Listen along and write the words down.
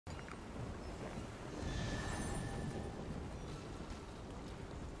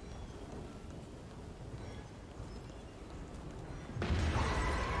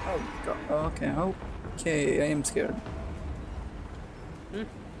Okay, okay, I am scared. Hmm?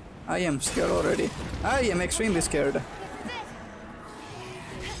 I am scared already. I am extremely scared.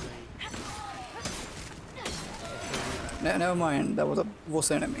 Never mind, that was a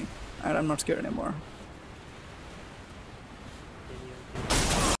boss enemy. And I'm not scared anymore.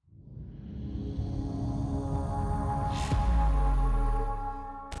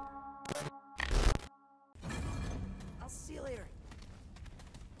 I'll see you later.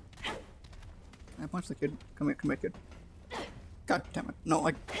 I punched the kid. Come here, kid. God damn it. No,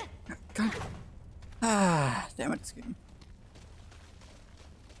 I... God. Ah, damn it, this game.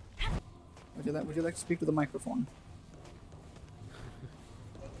 Would you like to speak to the microphone?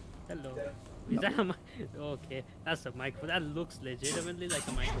 Hello. Is that a okay, that's a microphone. That looks legitimately like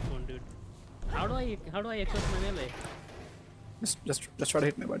a microphone, dude. How do I equip my melee? Just try to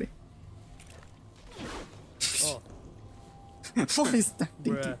hit me, buddy. Oh. What is that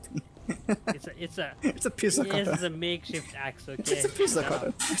dinky Bruh. thing? It's a pizza cutter. It's a makeshift axe, okay? It's a pizza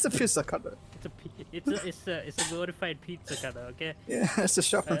cutter. It's a pizza cutter. It's a glorified pizza cutter, okay? Yeah, it's a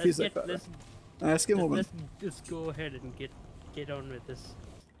sharpened pizza cutter. Let's get moving. Let's just go ahead and get on with this.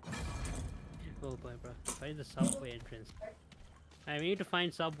 Oh boy, bro. Find the subway entrance. We need to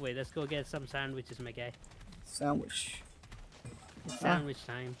find subway. Let's go get some sandwiches, my guy. Sandwich. It's sandwich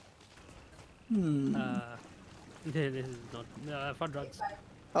time. This is not. No, I found drugs.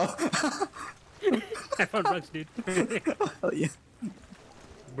 Oh. I found drugs, dude. Oh yeah.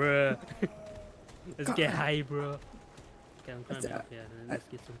 Bruh. Let's get high, bro. Okay, I'm climbing up here. Let's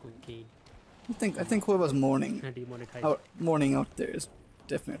get some cocaine. I think whoever's mourning Demonetize. mourning out there is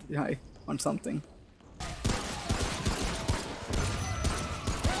definitely high on something.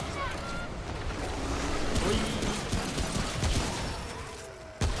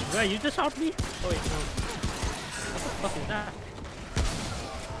 Bruh, you just shot me? Oh wait, no. What the fuck is that?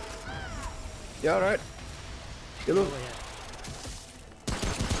 Yeah, alright. You look. Oh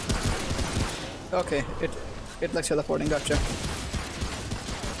yeah. Okay, it likes teleporting, gotcha.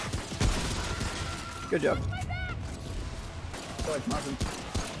 Good job. Oh, it's mazin.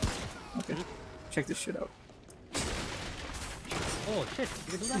 Okay, check this shit out. Oh shit,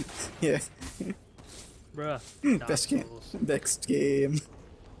 you can do that? Yeah. Bruh. Best game. Darksouls. Best game.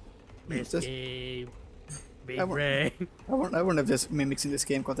 Best Just- game. Big I won't- brain. I wouldn't have just mimics in this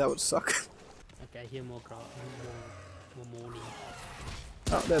game because that would suck. Okay, I hear more crowd. More moaning.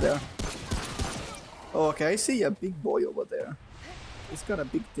 Oh, there they are. Oh, okay, I see a big boy over there. He's got a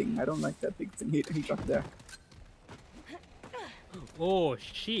big thing. I don't like that big thing. He got there. Oh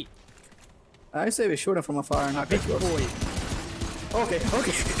shit. I say we shoot him from afar and not Big get close. boy. Okay,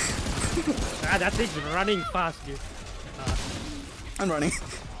 okay. Ah, that thing's running fast, dude. I'm running.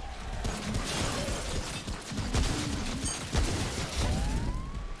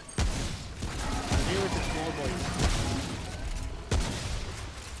 Deal with the small boy.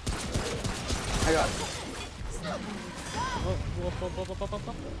 I got it. Oh,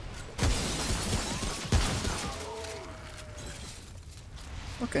 oh.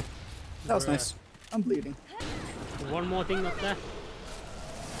 Okay. That was Bruh. nice. I'm bleeding. One more thing up there.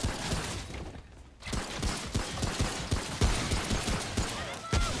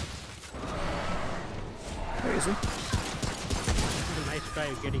 Where is he? Nice try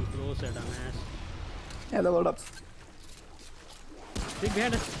of getting closer, dumbass. Yeah, leveled up. Big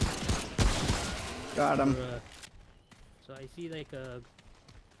behind us. Got him. Bruh. So I see like a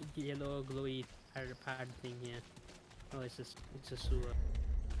yellow glowy pad thing here. Oh, it's a sewer.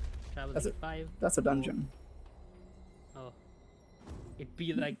 Travel That's to it. 5. That's a dungeon. Oh. It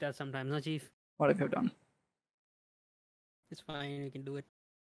be like that sometimes, no, Chief? What have you done? It's fine, we can do it.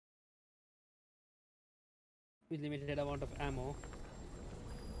 With limited amount of ammo.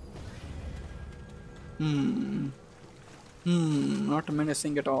 Not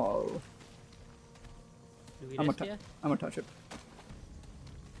menacing at all. Do we I'm rest here? gonna touch it.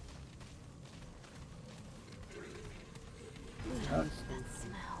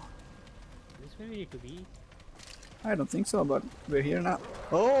 This is where we need to be. I don't think so, but we're here now.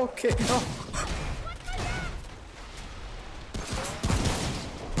 Okay. Oh.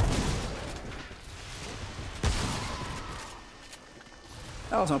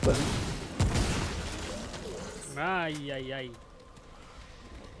 That was not pleasant. Ay.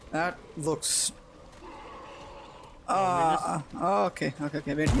 That looks. Okay. We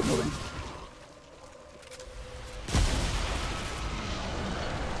need to keep moving.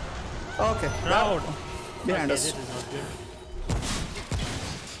 Okay. Crowd! Behind Okay, us. this is not good.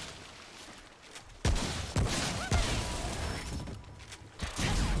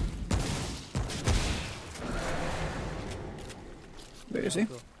 Where is he?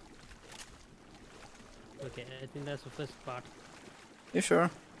 Go. think that's the first part. You sure?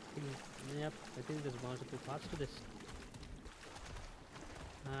 Yep, I think there's multiple parts to this.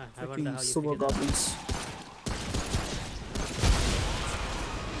 I wonder Freaking how you super figure that out. goblins.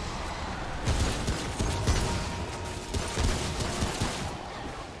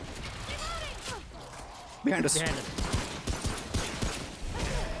 Behind us. Behind us.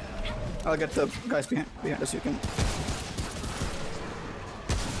 I'll get the guys behind us. You can.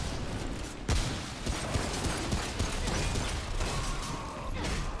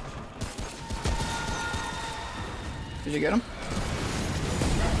 Did you get him?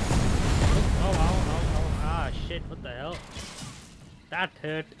 Oh, ah, shit, what the hell? That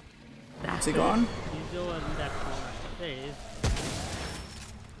hurt. Is he gone? He's over in that corner. There he is.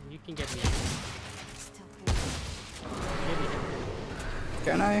 You can get me. Still Get me.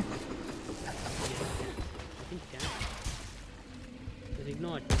 Can I? I think you can. Just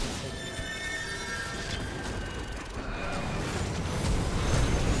ignore it.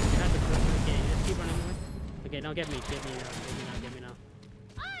 Okay, just keep running away. Okay, now get me now.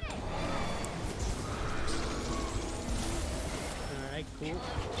 Alright, cool.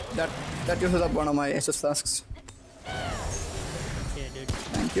 That uses up one of my SS flasks. Okay, dude.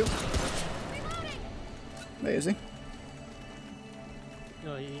 Thank you. Where is he?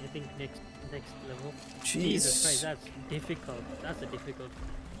 Oh, I think next level. Jeez. Jesus Christ, that's difficult. That's a difficult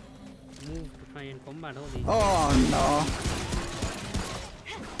move to try and combat. Holy. Oh no.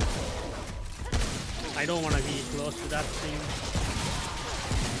 I don't want to be close to that thing.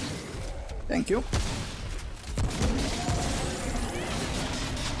 Thank you.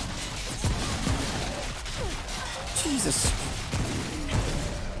 Jesus.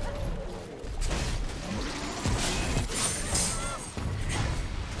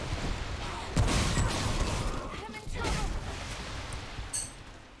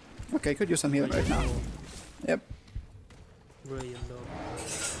 Okay, could use some healing right now. Yep. Brilliant though.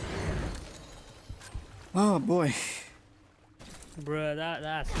 Oh boy. Bruh,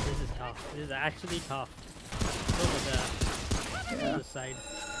 this is tough. This is actually tough. Over the Yeah. other side.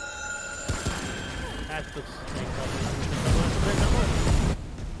 That looks like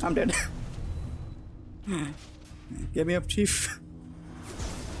I'm dead. Get me up, Chief.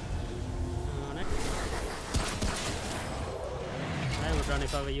 next. I would run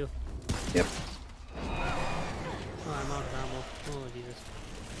if I were you. Yep. Oh, I'm out of ammo. Oh, Jesus.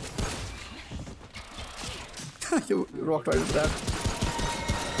 You rocked right into that.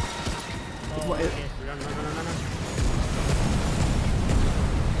 Oh, What- okay. Run.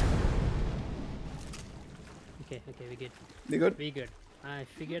 Okay, we good. You good? We good. I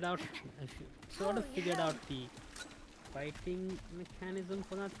sort of figured out the fighting mechanism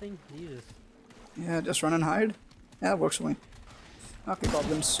for that thing. Jesus. Yeah, just run and hide. Yeah, that works for me. Okay,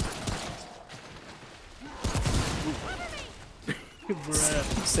 goblins.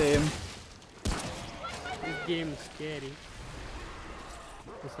 Bruh, Same. this game is scary.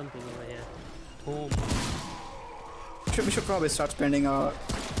 There's something over here. Home. We should probably start spending our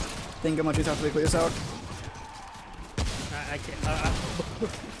thingamajis after we clear this out. I can't.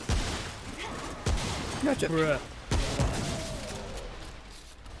 Gotcha. Bruh.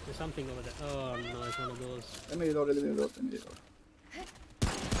 There's something over there. Oh no, it's one of those. Let me reload.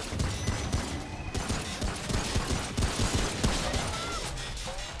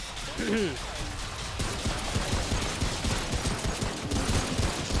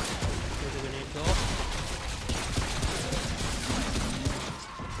 There's a grenade go.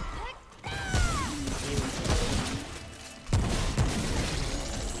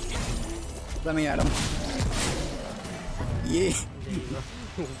 Let me at him. Yeah. There you go.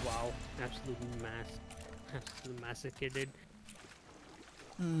 Wow. Absolute massacre, dude.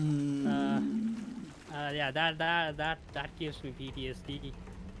 Yeah, that gives me PTSD.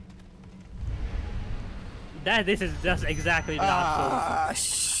 This is just exactly Dark Souls. Ah,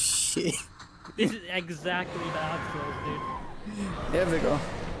 shit. This is exactly Dark Souls, dude. There we go.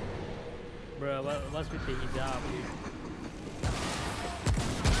 Bro, what's with the hijab, dude?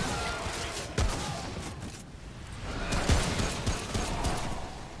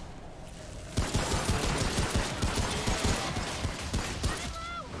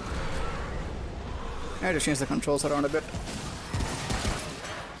 I had to change the controls around a bit.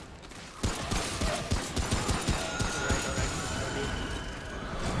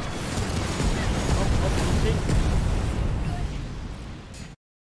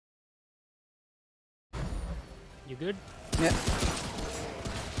 You good? Yeah.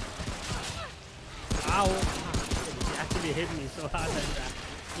 Ow! It actually hit me so hard like that.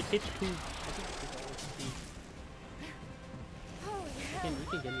 It hit two. I think it hit all three. You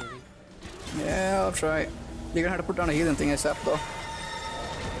can get me, I think. Yeah, I'll try. You're gonna have to put down a healing thing ASAP though. No,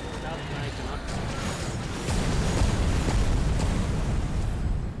 I cannot.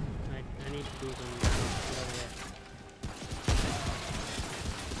 I need to do some damage over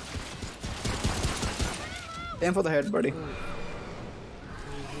here. Aim for the head, buddy. I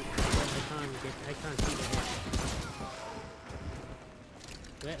can't see the head.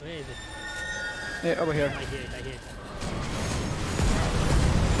 Where is it? Yeah, over here. I hear it.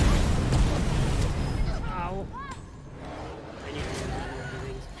 Ow. I need to do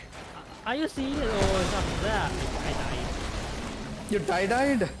things. Are you serious? Oh, it's up there. I died. You died?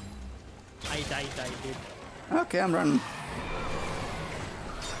 I died, dude. Okay, I'm running.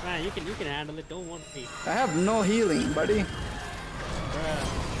 Man, you can handle it. Don't worry. I have no healing, buddy. Bruh,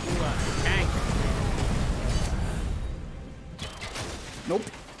 you are a tank. Nope.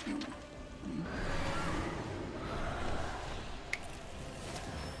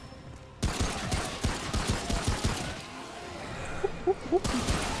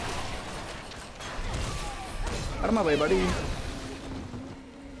 Out of my way, buddy.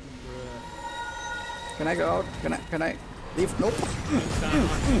 Can I go out? Can I leave? Nope.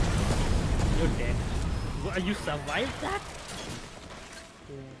 You're dead. You survived that?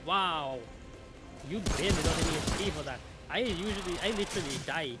 Wow. You barely got any HP for that. I literally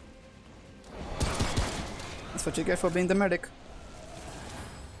die. That's what you get for being the medic.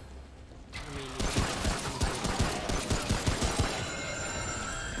 I mean,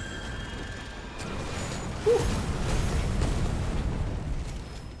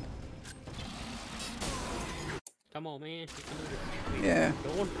 come on, man. You can do this. Yeah.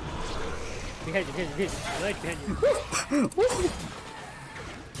 Don't. Behind you. Right behind you.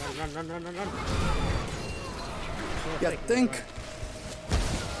 Run. Yeah, think.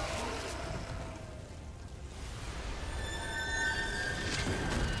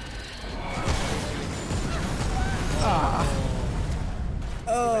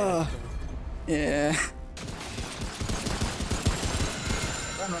 Yeah.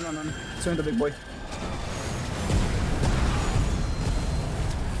 Run. Swing the big boy.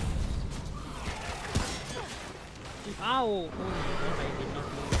 Ow! Oh my god, I did not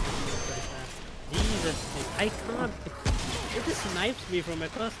know that. Jesus, I can't. It just snipes me from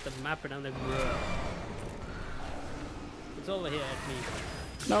across the map and I'm like, bruh. It's over here at me.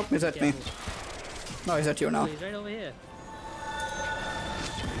 Nope, he's at me. No, he's at you now. Oh, he's right over here.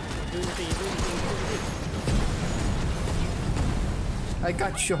 Doing the thing. I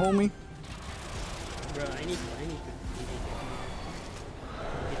got you, homie. Bro, I need to get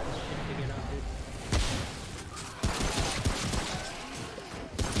this shit figured out, dude.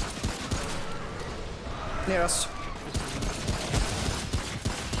 Near us.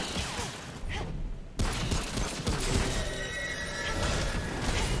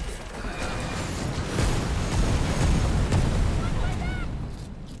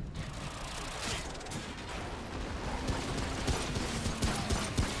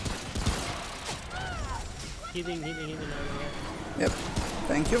 Healing over here. Yep.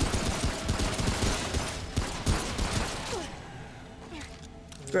 Thank you.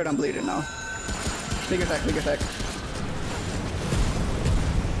 Great, I'm bleeding now. Big attack. We're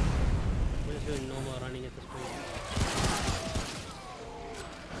just doing no more running at this point.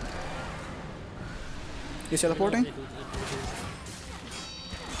 He's teleporting?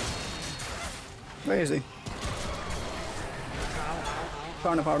 Where is he?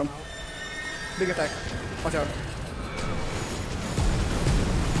 Found him. Big attack. Watch out.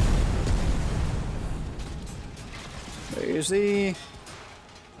 Where is he?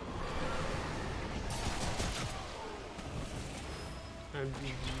 I'm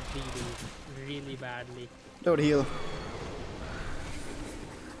bleeding really badly. Don't heal.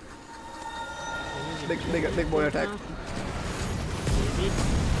 Big boy attack. Maybe.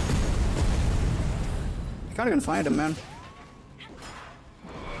 I can't even find him, man.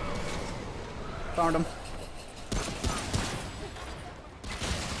 Found him.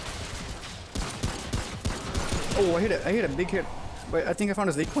 Oh, I hit a big hit. Wait, I think I found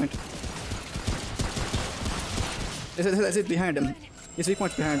his weak point. Is it behind him? His weak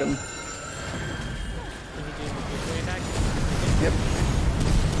point's behind him. Yep.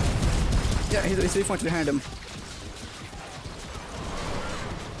 Yeah, his weak point's behind him.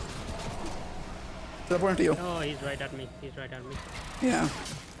 Teleporting to you. Oh, he's right at me. Yeah.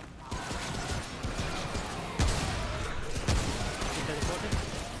 He teleported?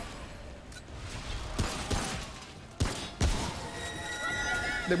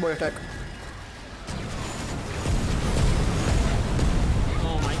 Big boy attack.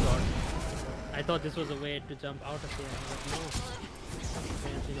 Oh my god. I thought this was a way to jump out of here, but no.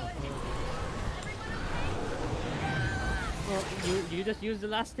 Apparently not. Oh, you just use the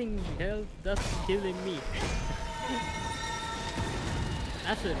last thing. Hell, that's killing me.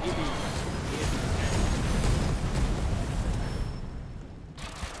 That's a really weird.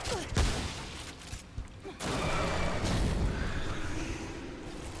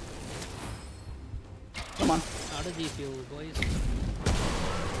 Come on. How does he feel, boys?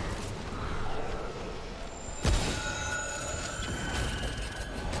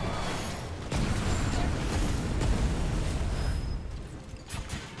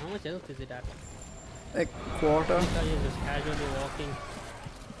 How much health is it at? A quarter. I thought he was just casually walking.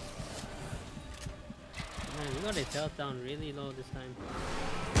 Man, we got his health down really low this time.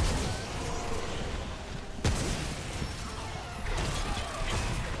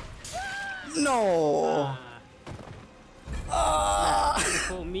 No. Ah.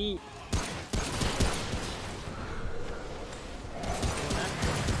 For me.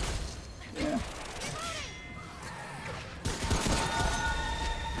 Yeah.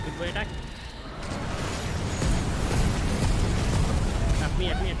 Good boy attack. At me.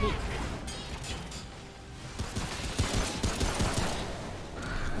 At you.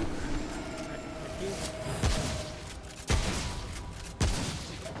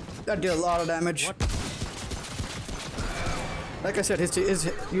 That did a lot of damage. What? Like I said,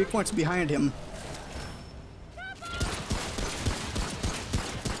 his weak point's behind him.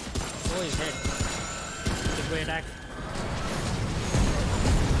 Oh, he's dead. Good boy attack.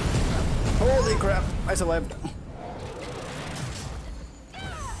 Holy crap! I survived.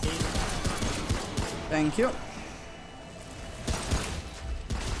 Thank you.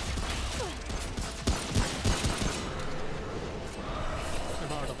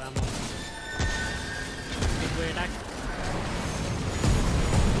 I'm out of ammo. Good boy attack.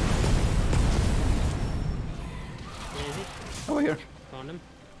 Where is he? Over here. Found him.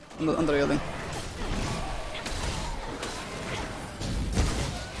 On the railing.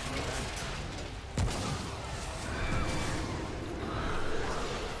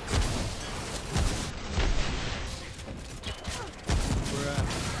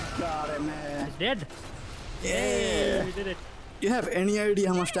 Got him, man. He's dead. Yeah. We did it. Do you have any idea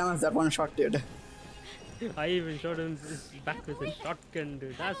how much damage that one shot did? I even shot him back with a shotgun,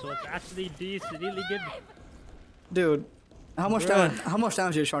 dude. That's what's actually really good. Dude, how much Bruh. damage? How much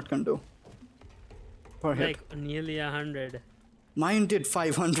damage did shotgun do? Per hit. Like nearly 100. Mine did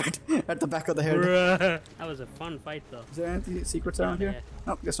 500 at the back of the head. Bruh. That was a fun fight, though. Is there any secrets around here?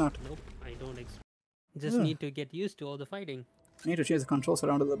 No, guess not. Nope, I don't. Just need to get used to all the fighting. I need to change the controls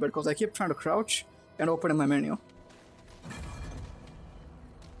around a little bit because I keep trying to crouch and open in my menu.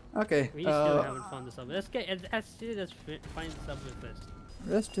 Okay. We still haven't found the subway. Let's find the subway first.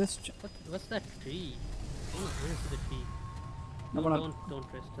 Let's just. What's that tree? Oh, where's the tree? No, No, don't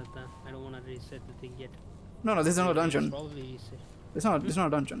rest at that. I don't want to reset the thing yet. No, this is not a dungeon. Probably reset. It's not a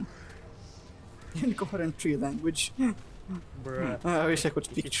dungeon. Incoherent tree language. Bruh. I wish I could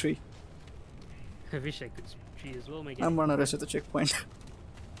speak tree. I wish I could speak tree as well, my guy. I'm gonna rest at the checkpoint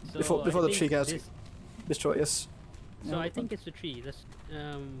So before I the tree think has destroy us. So I think it's the tree.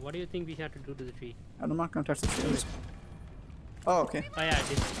 What do you think we have to do to the tree? I'm not gonna touch the trees. Oh, okay. Oh yeah,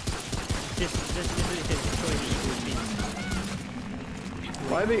 this literally says destroy the evil tree.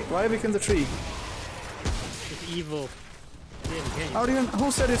 Why became the tree? It's evil. How do you?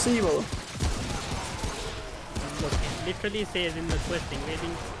 Who said it's evil? Look, it literally says in the questing,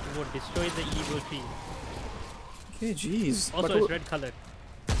 waiting would destroy the evil tree. Okay, jeez. Also, it's red colored.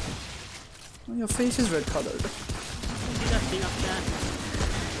 Oh, your face is red colored. See that thing up there?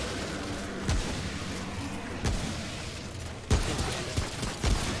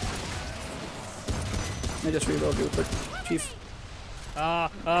 Let me just reload real quick, Chief.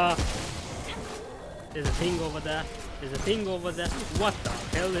 There's a thing over there. There's a thing over there. What the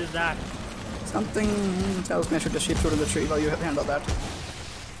hell is that? Something tells me I should just shoot through the tree while you handle that.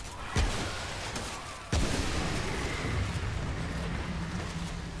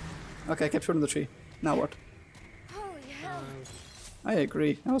 Okay, I kept shooting the tree. Now what? Holy hell. I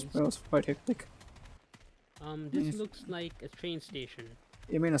agree. That was quite hectic. This looks like a train station.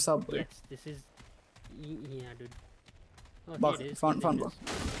 You mean a subway? Yes, this is. Yeah, dude. Oh, Box, here it is. found Here it is.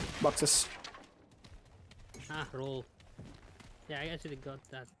 boxes. Ah, roll. Yeah, I actually got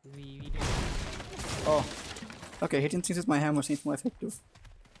that. We Oh. Okay, hitting things with my hammer seems more effective.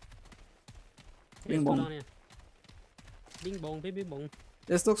 Bing bong. Bing bong, baby bong.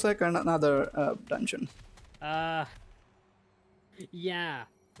 This looks like another dungeon. Yeah.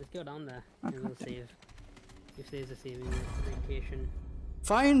 Let's go down there and we'll save. If there's a saving location.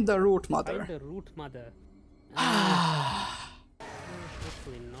 Find the root mother. Find the root mother.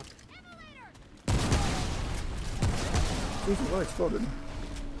 Hopefully not. Jesus, what exploded?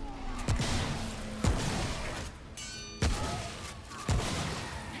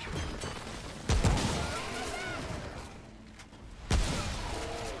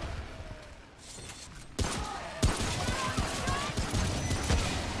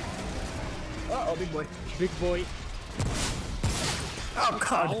 Oh, big boy. Big boy. Oh,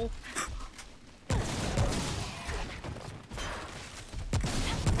 God. Ow.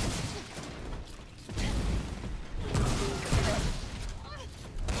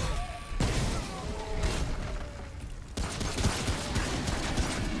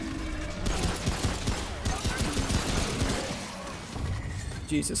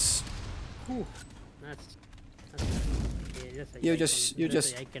 Jesus. Whew. That's yeah, You just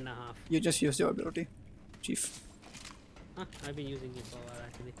just a yike and a half. you just used your ability, Chief. Huh? I've been using it for a while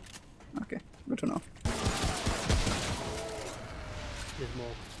actually. Okay, good to know. There's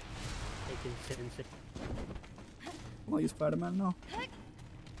more. I can sense it. Well, you Spider-Man now.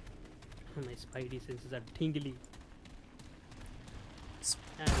 My spidey senses are tingly.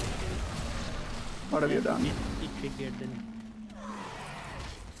 What have you done? It triggered then.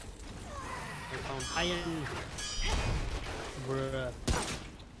 I found iron. Bruh.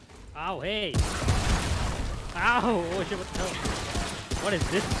 Ow, hey! Ow! Oh shit, what the hell? What is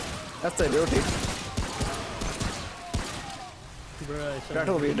this? That's the ability. Bruh, it's so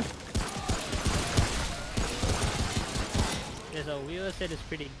Battle weed. yeah, so viewer said it's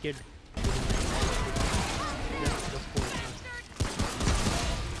pretty good.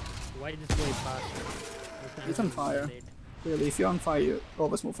 Why is this going faster? It's on fire. Really, if you're on fire, you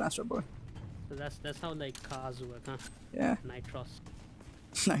always move faster, boy. So that's how like cars work, huh? Yeah. Nitros.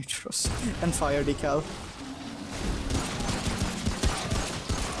 Nitrous. And fire decal.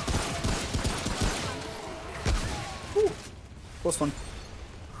 Woo. Close one.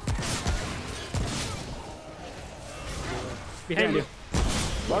 Behind you.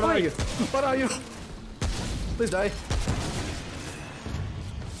 What are you? What are you? Please die.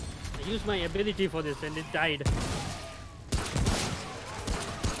 I used my ability for this and it died.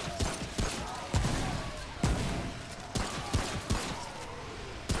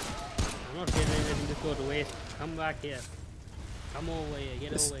 I'm not letting this go to waste. Come back here. Come over here.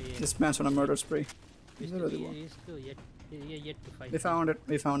 Get over here. This man's on a murder spree. He's He's really one. still yet to fight. We found it.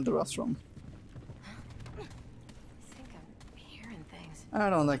 We found the rostrum. I think I'm hearing things. I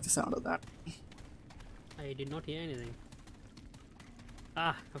don't like the sound of that. I did not hear anything.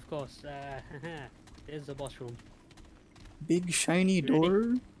 Ah, of course. There's the boss room. Big shiny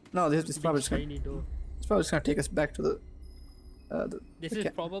door. No, this is probably Big just gonna, shiny door. it's probably just gonna take us back to the. This is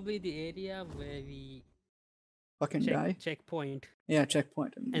probably the area where we fucking die. checkpoint, Yeah,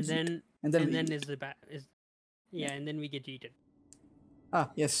 checkpoint. and then we is the yeah, and then we get eaten. Ah,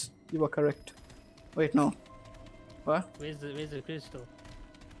 yes, you were correct. Wait, no. What? Where's the crystal?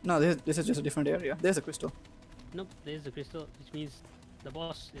 No, this is just a different area. There's a crystal. Nope, there's the crystal, which means the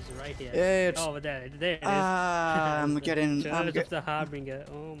boss is right here. Yeah, it's, Oh, over there it is. I'm The getting. Church of the Harbinger.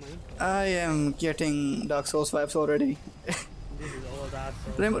 Oh my god. I am getting Dark Souls vibes already. This is all Dark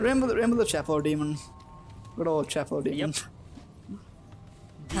Souls. remember the chapel demon? Good old chapel demon. Yep.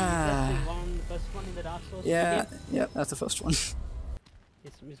 That's the first one in the Dark Souls. Yeah, game. yeah, that's the first one.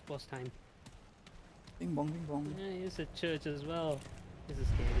 It's boss time. Bing bong, bing bong. Yeah, it's a church as well. This is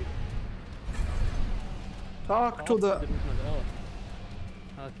scary. Talk to the.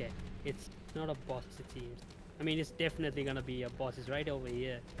 Oh. Okay, it's not a boss it seems. I mean, it's definitely gonna be a boss. It's right over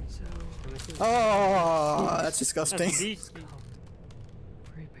here. So, Oh, that's disgusting. That's deep.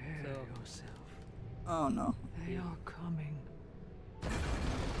 prepare So- yourself. Oh no. They are coming.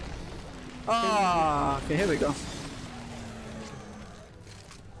 Ah, okay, here we go.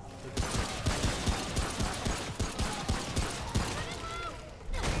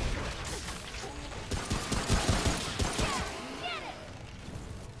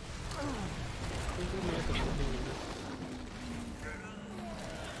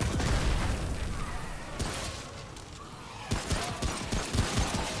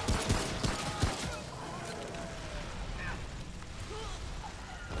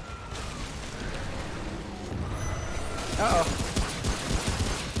 Uh-oh.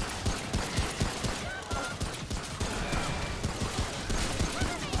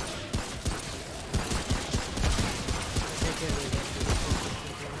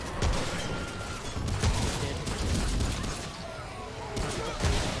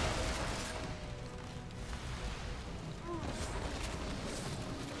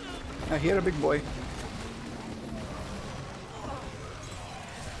 I hear a big boy.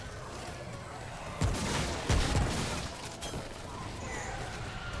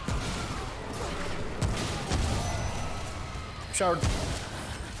 shard.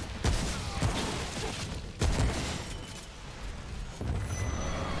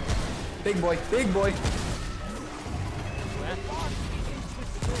 Big boy, big boy.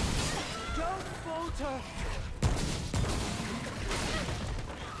 Don't falter!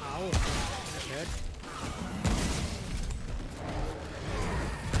 Ow. That hurt.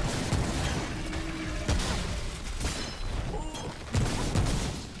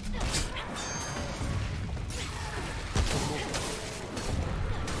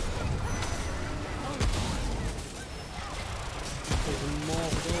 There's more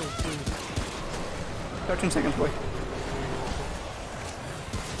of those things. 13 seconds, boy.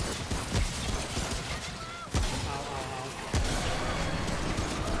 Ow, ow, ow.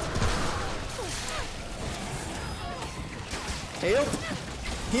 Help!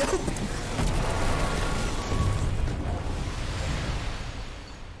 Help!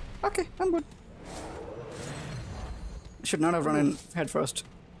 Okay, I'm good. Should not have run in head first.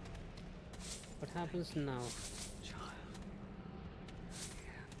 What happens now? Child,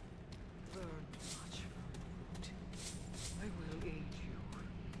 you have learned much from it. I will aid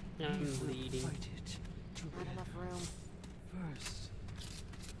you. I'm We will bleeding. fight it Not together. enough room. First,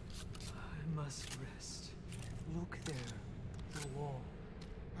 I must rest. Look there, the wall.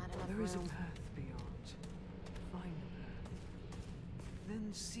 Not enough There is a room. path beyond. Find the path. Then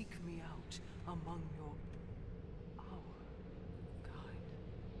seek me out among your our kind.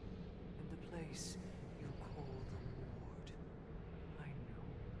 In the place you call the ward. I know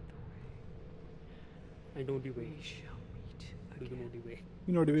the way. I know the way. We shall meet We know again. the way.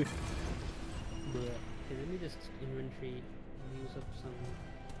 You know the way. Okay, let me just inventory use up some.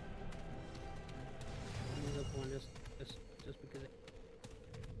 Use up one just because.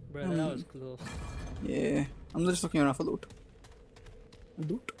 Bro, that was close. Yeah, I'm just looking around for loot.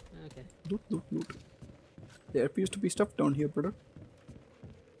 Loot? Okay. Loot, loot, loot. There appears to be stuff down here, brother.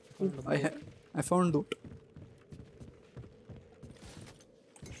 Found the book. I found loot.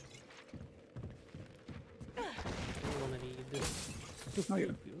 I wanna read this. Oh, yeah.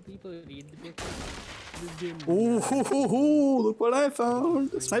 People read the book. Ooh, hoo, hoo, hoo, look what I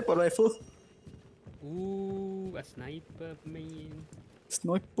found! A sniper rifle. Ooh, a sniper, man.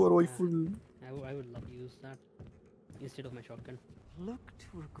 Sniper rifle. I would love to use that instead of my shotgun. Look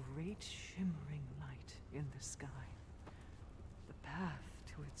to a great shimmering light in the sky. The path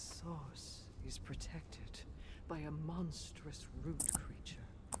to its source is protected by a monstrous root creature.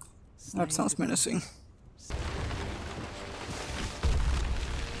 That sounds Slain menacing.